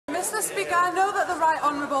Mr. Speaker, I know that the right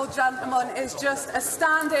honourable gentleman is just a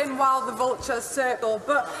stand-in while the vultures circle,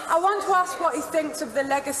 but I want to ask what he thinks of the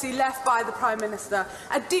legacy left by the Prime Minister.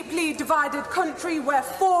 A deeply divided country where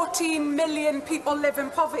 14 million people live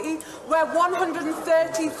in poverty, where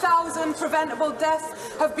 130,000 preventable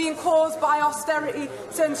deaths have been caused by austerity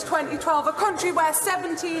since 2012, a country where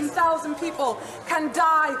 17,000 people can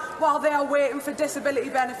die while they are waiting for disability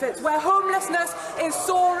benefits, where homelessness is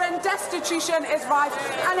soaring, destitution is rife,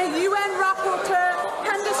 and a UN rapporteur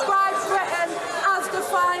can describe Britain as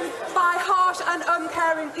defined by harsh and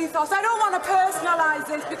uncaring ethos. I don't want to personalise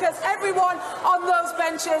this because everyone on those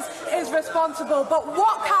benches is responsible, but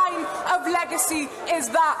what kind of legacy is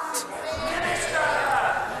that?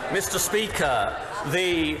 Mr. Speaker,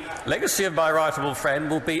 the legacy of my right honourable friend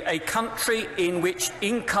will be a country in which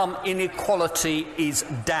income inequality is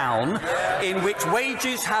down, in which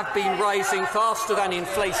wages have been rising faster than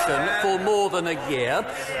inflation for more than a year,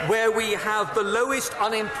 where we have the lowest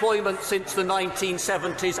unemployment since the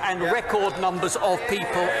 1970s and record numbers of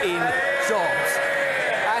people in jobs.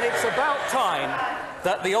 And it's about time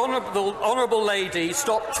that the honourable lady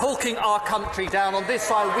stop talking our country down. On this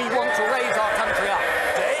side, we want to raise our country up.